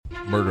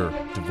Murder,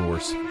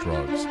 divorce,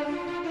 drugs.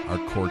 Our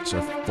courts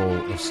are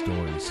full of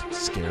stories,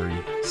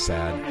 scary,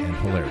 sad, and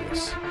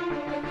hilarious.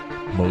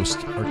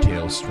 Most are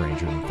tales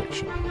stranger than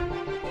fiction.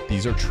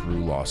 These are true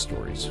law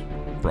stories,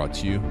 brought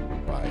to you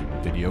by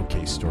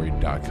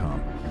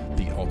videocasestory.com,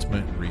 the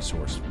ultimate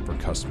resource for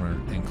customer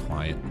and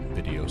client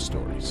video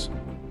stories.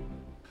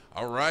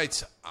 All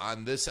right,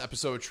 on this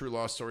episode of True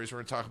Law Stories, we're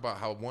going to talk about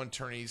how one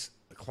attorney's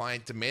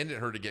client demanded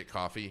her to get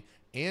coffee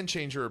and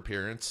change her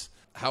appearance,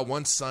 how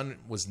one son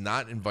was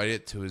not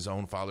invited to his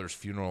own father's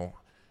funeral,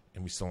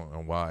 and we still don't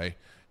know why,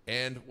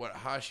 and what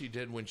Hashi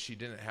did when she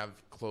didn't have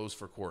clothes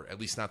for court, at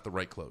least not the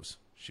right clothes.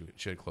 She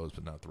had clothes,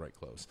 but not the right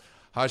clothes.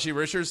 Hashi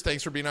Richards,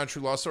 thanks for being on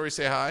True Law Stories.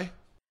 Say hi.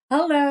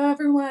 Hello,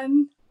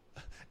 everyone.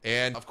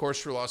 And, of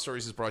course, True Law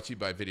Stories is brought to you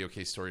by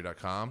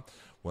videocasestory.com.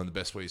 One of the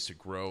best ways to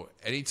grow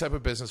any type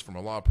of business, from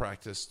a law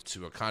practice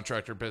to a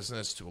contractor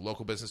business to a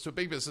local business to a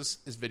big business,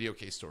 is Video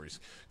Case Stories.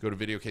 Go to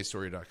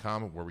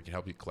videocasestory.com where we can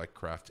help you collect,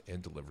 craft,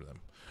 and deliver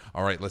them.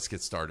 All right, let's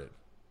get started.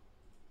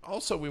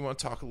 Also, we want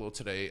to talk a little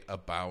today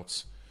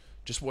about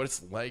just what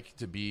it's like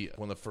to be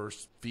one of the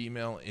first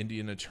female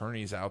Indian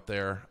attorneys out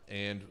there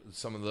and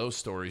some of those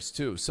stories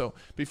too. So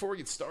before we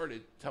get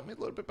started, tell me a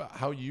little bit about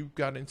how you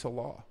got into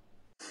law.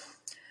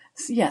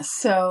 Yes,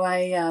 so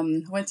I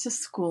went to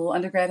school,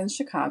 undergrad in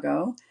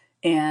Chicago,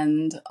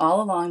 and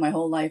all along my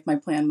whole life, my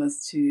plan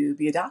was to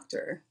be a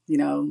doctor. You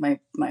know,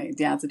 my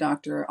dad's a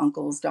doctor,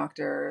 uncle's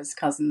doctors,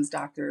 cousins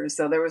doctors,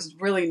 so there was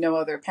really no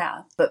other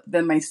path. But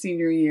then my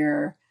senior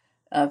year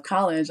of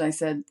college, I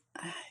said,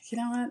 you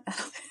know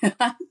what,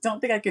 I don't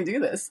think I can do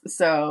this.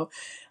 So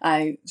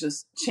I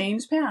just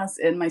changed paths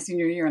in my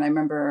senior year. And I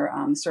remember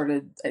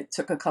I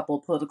took a couple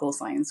political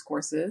science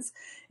courses,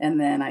 and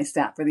then I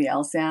sat for the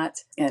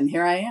LSAT, and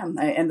here I am.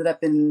 I ended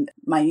up in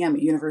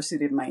Miami,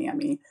 University of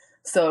Miami.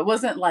 So it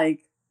wasn't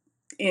like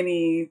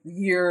any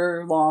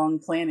year-long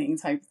planning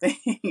type thing.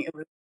 It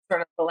was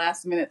sort of the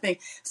last minute thing.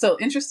 So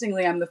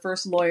interestingly, I'm the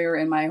first lawyer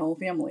in my whole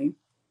family.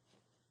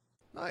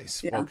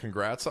 Nice. Yeah. Well,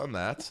 congrats on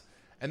that.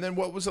 And then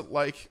what was it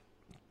like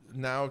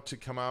now to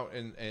come out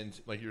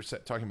and like you're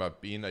talking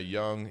about, being a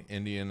young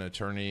Indian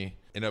attorney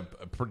in a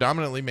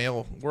predominantly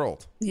male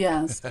world?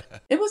 Yes,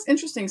 it was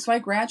interesting. So I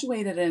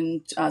graduated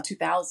in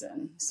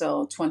 2000,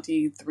 so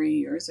 23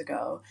 years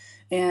ago,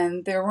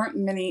 and there weren't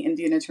many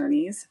Indian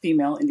attorneys,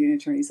 female Indian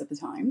attorneys at the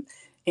time.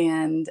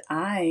 And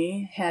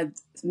I had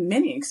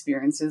many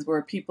experiences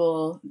where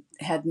people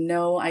had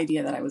no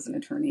idea that I was an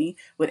attorney,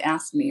 would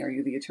ask me, are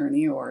you the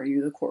attorney, or are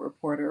you the court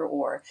reporter?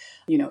 Or,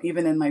 you know,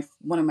 even in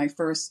one of my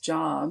first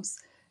jobs,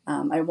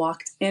 I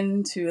walked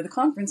into the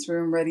conference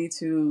room ready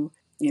to,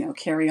 you know,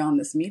 carry on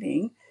this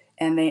meeting.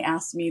 And they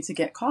asked me to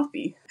get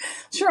coffee.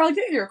 Sure, I'll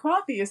get your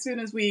coffee as soon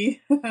as we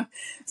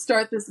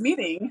start this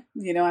meeting.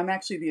 You know, I'm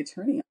actually the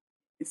attorney,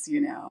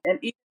 you know. And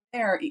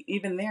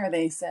even there,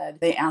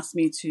 they asked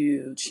me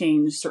to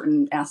change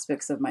certain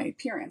aspects of my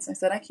appearance. I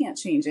said, I can't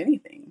change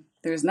anything.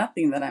 There's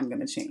nothing that I'm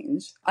going to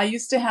change. I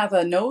used to have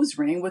a nose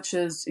ring, which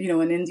is, you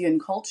know, in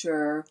Indian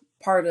culture,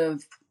 part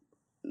of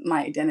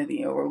my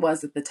identity, or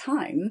was at the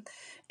time.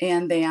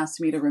 And they asked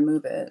me to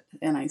remove it.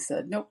 And I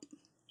said, nope,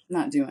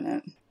 not doing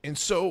it. And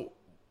so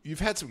you've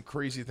had some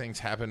crazy things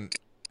happen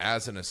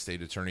as an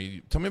estate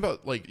attorney. Tell me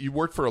about, like, you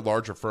worked for a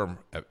larger firm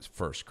at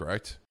first,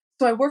 correct?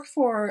 So I worked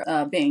for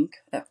a bank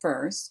at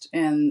first,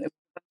 and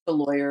the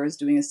lawyers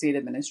doing estate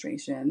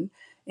administration,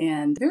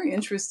 and very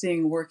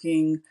interesting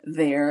working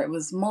there. It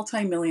was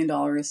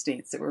multi-million-dollar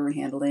estates that we were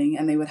handling,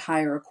 and they would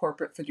hire a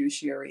corporate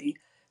fiduciary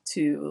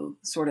to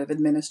sort of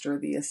administer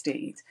the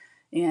estate.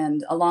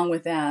 And along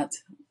with that,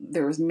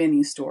 there was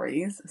many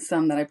stories,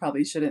 some that I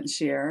probably shouldn't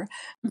share.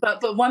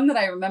 But one that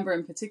I remember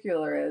in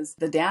particular is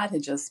the dad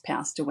had just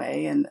passed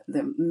away, and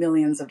the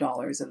millions of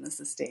dollars in this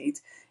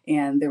estate.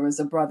 And there was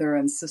a brother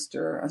and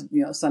sister,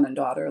 you know, son and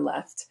daughter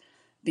left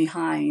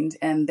behind,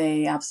 and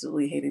they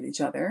absolutely hated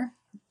each other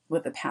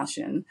with a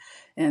passion.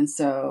 And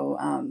so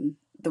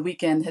the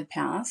weekend had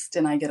passed,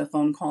 and I get a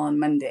phone call on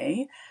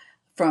Monday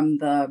from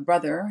the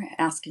brother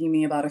asking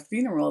me about a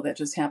funeral that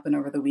just happened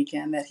over the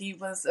weekend that he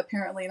was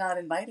apparently not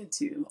invited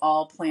to,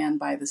 all planned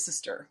by the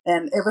sister.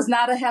 And it was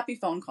not a happy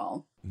phone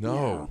call.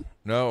 No.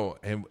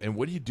 And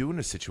what do you do in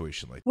a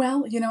situation like that?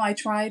 Well, you know, I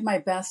tried my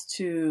best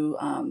to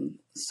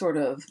sort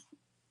of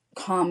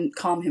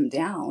calm him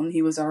down.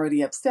 He was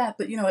already upset,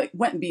 but, you know, it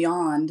went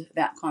beyond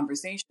that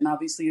conversation.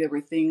 Obviously, there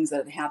were things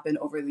that had happened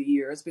over the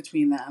years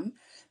between them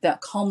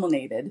that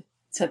culminated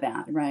to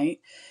that, right?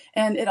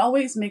 And it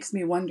always makes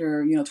me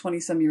wonder, you know, 20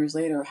 some years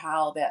later,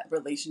 how that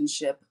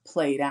relationship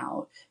played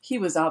out. He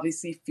was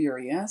obviously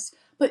furious,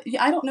 but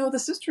I don't know the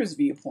sister's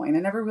viewpoint. I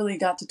never really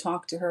got to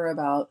talk to her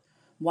about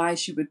why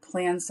she would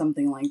plan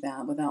something like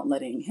that without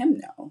letting him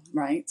know,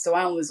 right? So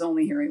I was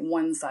only hearing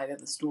one side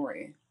of the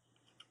story.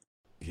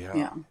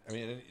 Yeah. I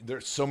mean,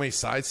 there's so many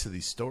sides to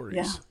these stories.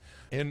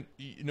 Yeah. And,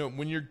 you know,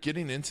 when you're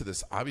getting into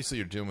this, obviously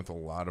you're dealing with a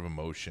lot of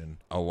emotion,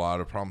 a lot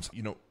of problems.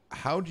 You know,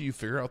 how do you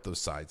figure out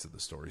those sides of the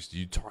stories? Do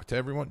you talk to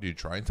everyone? Do you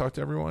try and talk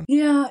to everyone?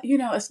 Yeah,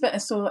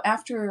 so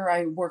after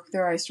I worked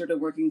there, I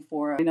started working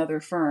for another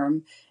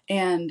firm.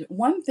 And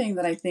one thing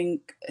that I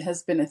think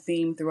has been a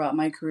theme throughout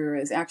my career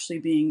is actually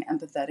being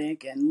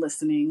empathetic and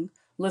listening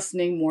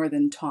more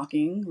than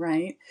talking,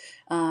 right?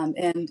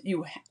 And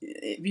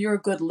if you're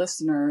a good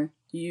listener,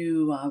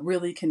 you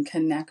really can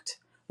connect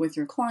with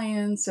your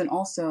clients and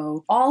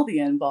also all the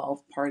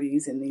involved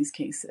parties in these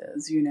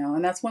cases,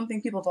 and that's one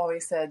thing people have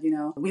always said,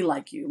 we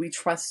like you, we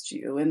trust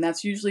you. And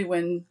that's usually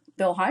when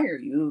they'll hire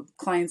you.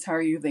 Clients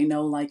hire you, they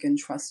know, like, and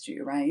trust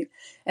you, right?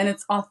 And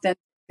it's authentic.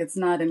 It's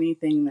not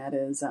anything that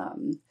is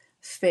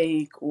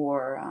fake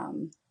or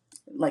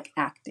like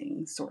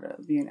acting, sort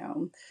of.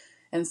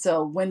 And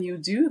so when you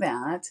do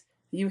that,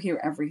 you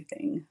hear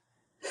everything.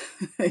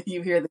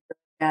 You hear the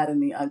bad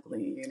and the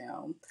ugly.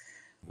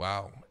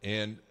 Wow.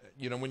 And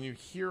when you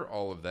hear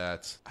all of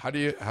that, how do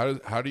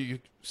you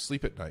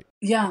sleep at night?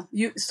 Yeah,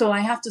 so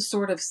I have to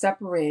sort of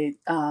separate,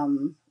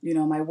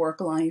 my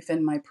work life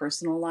and my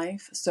personal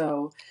life.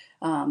 So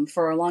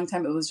for a long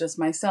time, it was just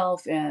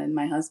myself and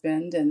my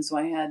husband. And so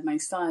I had my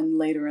son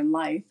later in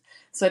life.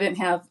 So I didn't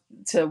have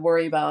to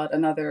worry about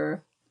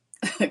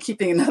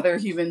keeping another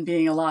human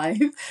being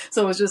alive.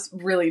 So it was just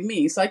really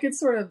me. So I could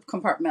sort of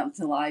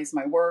compartmentalize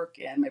my work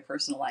and my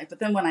personal life. But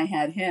then when I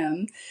had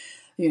him,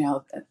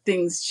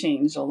 things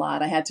changed a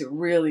lot. I had to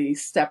really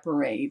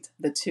separate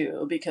the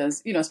two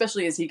because,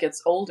 especially as he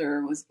gets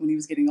older, when he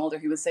was getting older,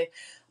 he would say,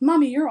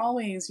 "Mommy, you're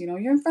always, you're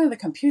in front of the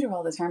computer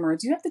all the time, or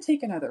do you have to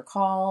take another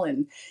call?"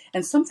 And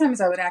sometimes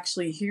I would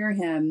actually hear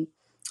him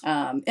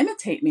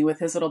imitate me with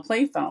his little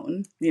play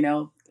phone,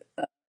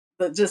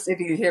 but just if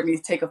you hear me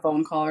take a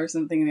phone call or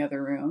something in the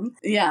other room.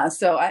 Yeah.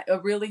 So I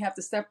really have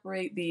to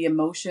separate the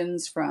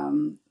emotions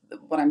from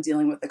what I'm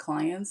dealing with the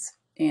clients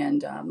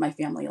and my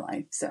family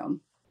life. So.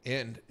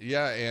 And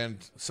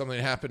something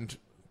happened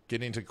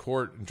getting to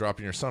court and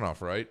dropping your son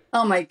off, right?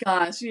 Oh my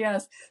gosh,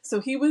 yes. So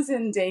he was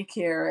in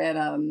daycare at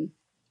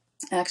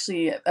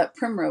actually at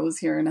Primrose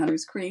here in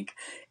Hunters Creek,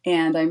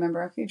 and I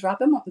remember, okay,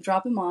 drop him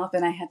off,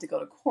 and I had to go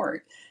to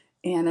court.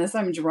 And as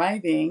I'm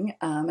driving,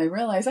 I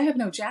realized I have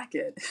no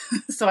jacket,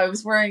 so I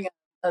was wearing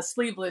a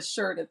sleeveless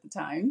shirt at the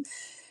time.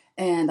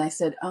 And I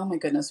said, "Oh my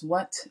goodness,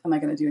 what am I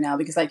going to do now?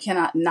 Because I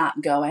cannot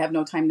not go. I have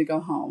no time to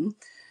go home."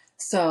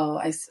 So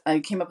I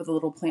came up with a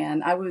little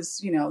plan. I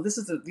was, this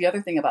is the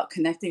other thing about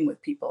connecting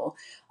with people.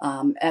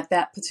 At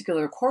that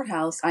particular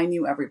courthouse, I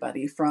knew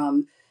everybody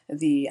from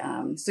the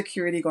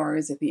security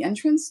guards at the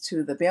entrance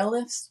to the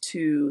bailiffs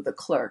to the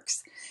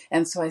clerks.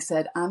 And so I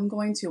said, I'm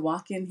going to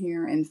walk in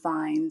here and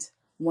find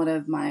one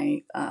of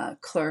my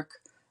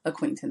clerk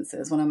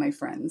acquaintances, one of my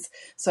friends.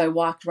 So I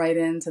walked right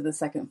into the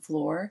second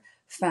floor,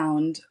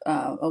 found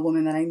a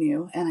woman that I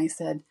knew, and I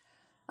said,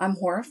 "I'm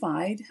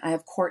horrified. I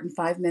have court in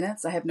 5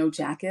 minutes. I have no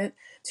jacket.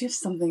 Do you have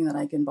something that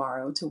I can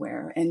borrow to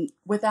wear?" And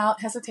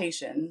without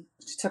hesitation,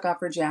 she took off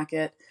her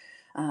jacket,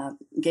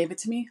 gave it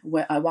to me.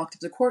 I walked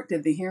up to court,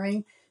 did the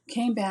hearing,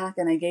 came back,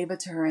 and I gave it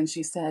to her. And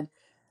she said,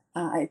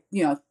 I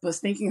was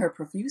thanking her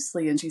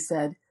profusely. And she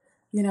said,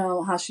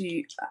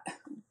 Hashi,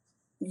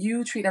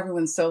 you treat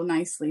everyone so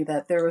nicely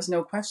that there was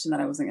no question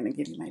that I wasn't going to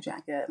give you my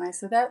jacket. And I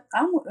said, that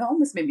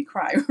almost made me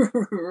cry,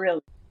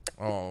 really.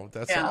 Oh,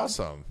 that's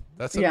awesome.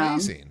 That's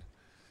amazing.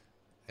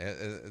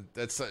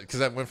 That's because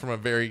that went from a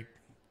very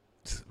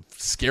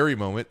scary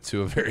moment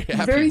to a very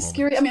happy very moment.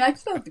 Scary. I mean, I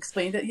could have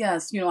explained it.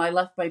 Yes, I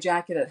left my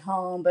jacket at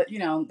home, but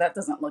that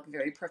doesn't look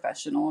very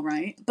professional,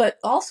 right? But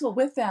also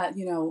with that,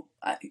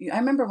 I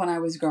remember when I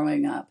was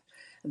growing up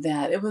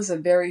that it was a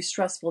very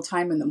stressful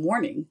time in the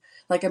morning.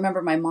 Like I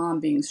remember my mom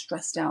being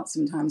stressed out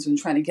sometimes when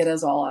trying to get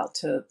us all out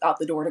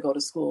the door to go to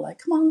school. Like,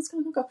 come on, let's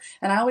go.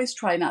 And I always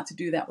try not to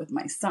do that with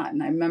my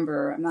son. I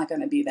remember I'm not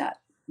going to be that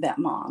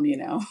mom,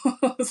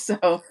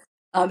 So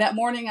that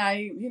morning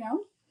I,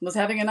 was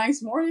having a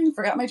nice morning,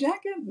 forgot my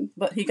jacket,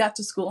 but he got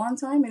to school on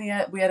time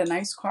and we had a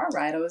nice car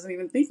ride. I wasn't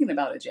even thinking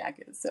about a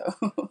jacket. So.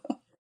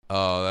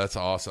 Oh, that's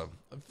awesome.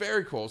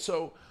 Very cool.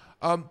 So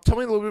tell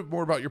me a little bit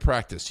more about your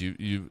practice.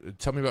 You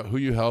tell me about who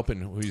you help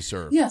and who you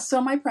serve. Yeah,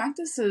 so my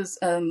practice is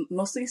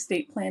mostly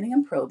estate planning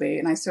and probate,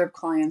 and I serve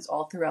clients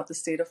all throughout the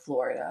state of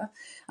Florida.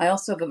 I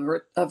also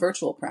have a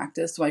virtual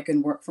practice, so I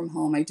can work from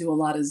home. I do a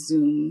lot of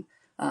Zoom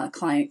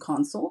client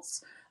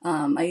consults.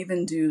 I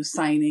even do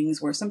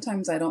signings where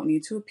sometimes I don't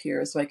need to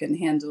appear, so I can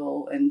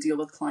handle and deal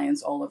with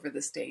clients all over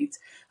the state.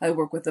 I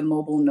work with a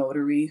mobile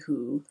notary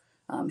who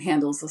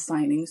handles the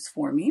signings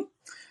for me.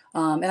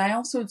 And I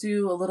also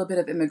do a little bit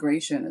of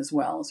immigration as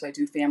well. So I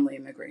do family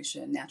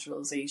immigration,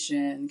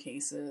 naturalization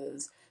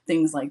cases,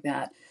 things like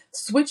that.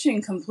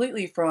 Switching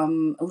completely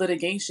from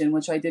litigation,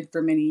 which I did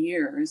for many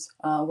years,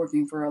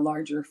 working for a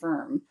larger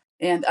firm.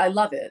 And I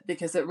love it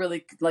because it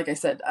really, like I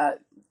said,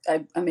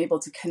 I'm able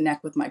to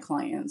connect with my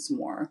clients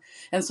more.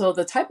 And so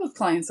the type of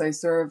clients I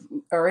serve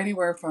are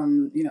anywhere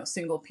from,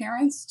 single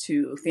parents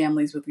to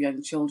families with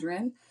young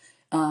children,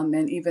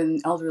 and even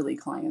elderly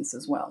clients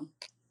as well.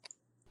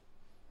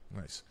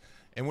 Nice.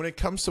 And when it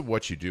comes to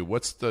what you do,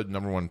 what's the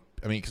number one?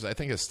 I mean, because I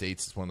think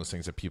estates is one of those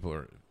things that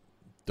people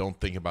don't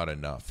think about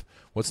enough.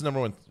 What's the number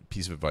one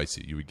piece of advice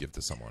that you would give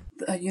to someone?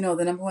 The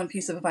number one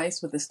piece of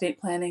advice with estate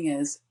planning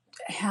is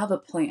have a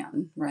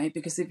plan, right?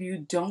 Because if you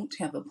don't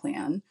have a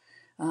plan,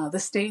 the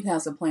state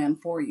has a plan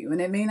for you, and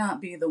it may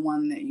not be the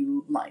one that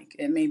you like.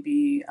 It may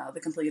be the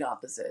complete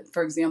opposite.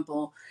 For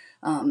example,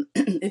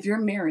 if you're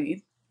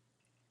married,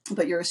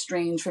 but you're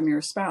estranged from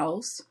your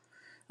spouse,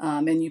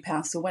 and you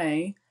pass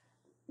away,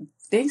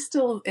 they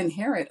still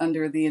inherit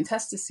under the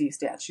intestacy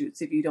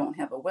statutes if you don't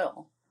have a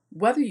will,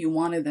 whether you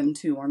wanted them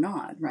to or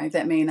not, right?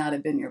 That may not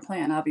have been your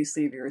plan.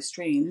 Obviously, if you're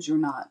estranged, you're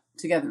not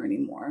together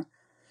anymore.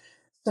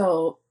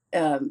 So,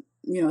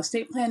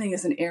 estate planning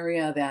is an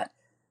area that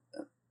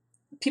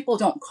people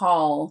don't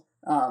call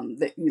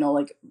that,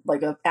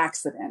 like an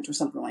accident or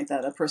something like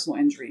that, a personal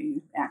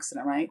injury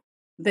accident, right?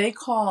 They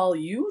call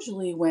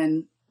usually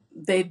when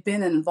they've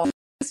been involved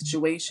in a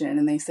situation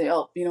and they say,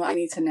 oh, I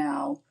need to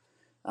now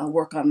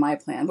work on my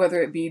plan,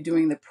 whether it be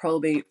doing the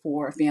probate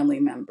for a family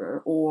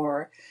member,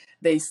 or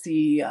they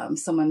see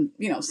someone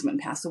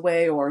pass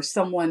away, or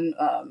something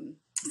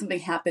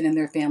happen in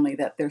their family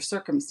that their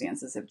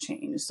circumstances have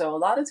changed. So a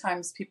lot of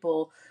times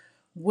people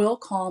will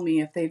call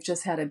me if they've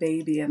just had a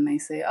baby and they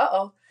say,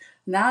 uh-oh,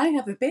 now I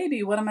have a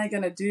baby. What am I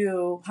going to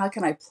do? How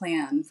can I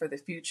plan for the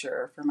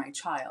future for my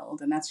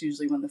child? And that's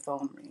usually when the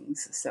phone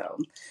rings. So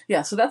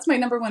that's my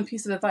number one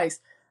piece of advice.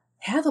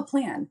 Have a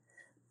plan.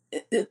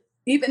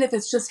 Even if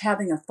it's just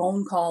having a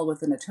phone call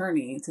with an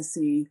attorney to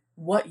see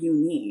what you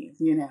need,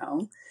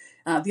 The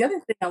other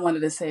thing I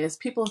wanted to say is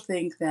people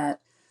think that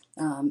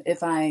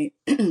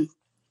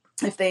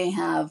if they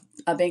have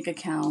a bank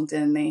account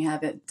and they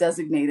have it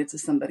designated to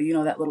somebody,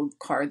 that little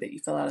card that you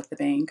fill out at the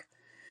bank,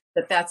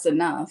 that's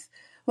enough.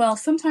 Well,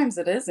 sometimes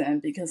it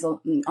isn't, because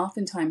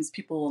oftentimes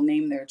people will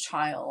name their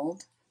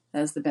child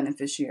as the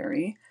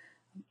beneficiary,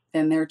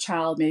 and their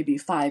child may be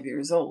 5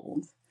 years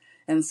old.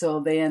 And so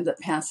they end up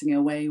passing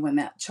away when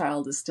that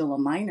child is still a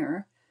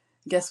minor.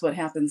 Guess what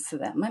happens to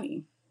that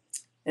money?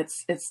 It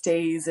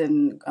stays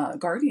in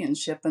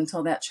guardianship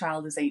until that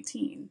child is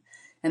 18.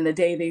 And the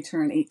day they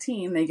turn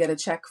 18, they get a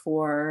check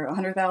for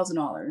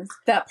 $100,000.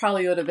 That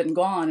probably would have been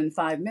gone in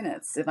 5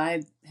 minutes if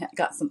I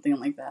got something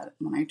like that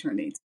when I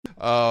turned 18.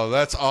 Oh,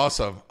 that's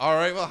awesome. All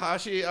right. Well,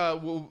 Hashi,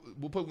 we'll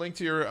put a link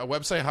to your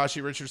website,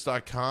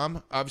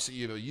 HashiRichards.com. Obviously,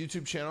 you have a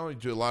YouTube channel. You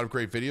do a lot of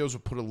great videos. We'll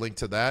put a link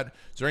to that.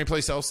 Is there any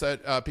place else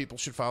that people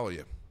should follow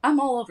you? I'm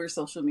all over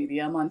social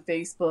media. I'm on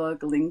Facebook,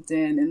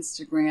 LinkedIn,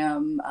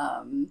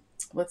 Instagram.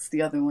 What's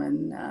the other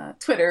one?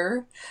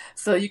 Twitter.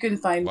 So you can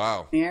find me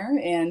there.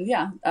 And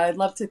I'd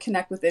love to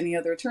connect with any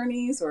other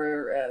attorneys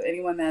or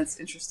anyone that's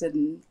interested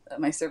in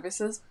my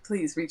services.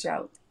 Please reach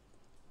out.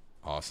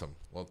 Awesome.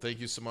 Well, thank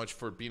you so much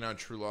for being on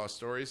True Law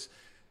Stories.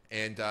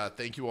 And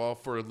thank you all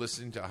for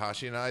listening to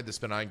Hashi and I. This has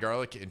been Ian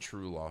Garlic and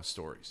True Law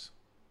Stories.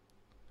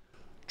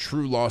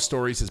 True Law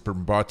Stories has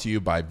been brought to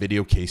you by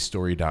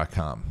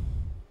VideoCaseStory.com.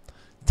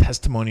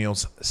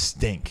 Testimonials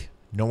stink.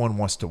 No one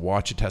wants to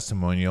watch a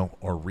testimonial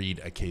or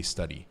read a case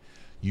study.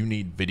 You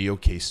need video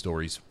case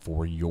stories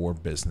for your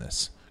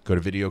business. Go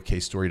to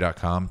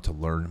VideoCaseStory.com to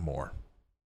learn more.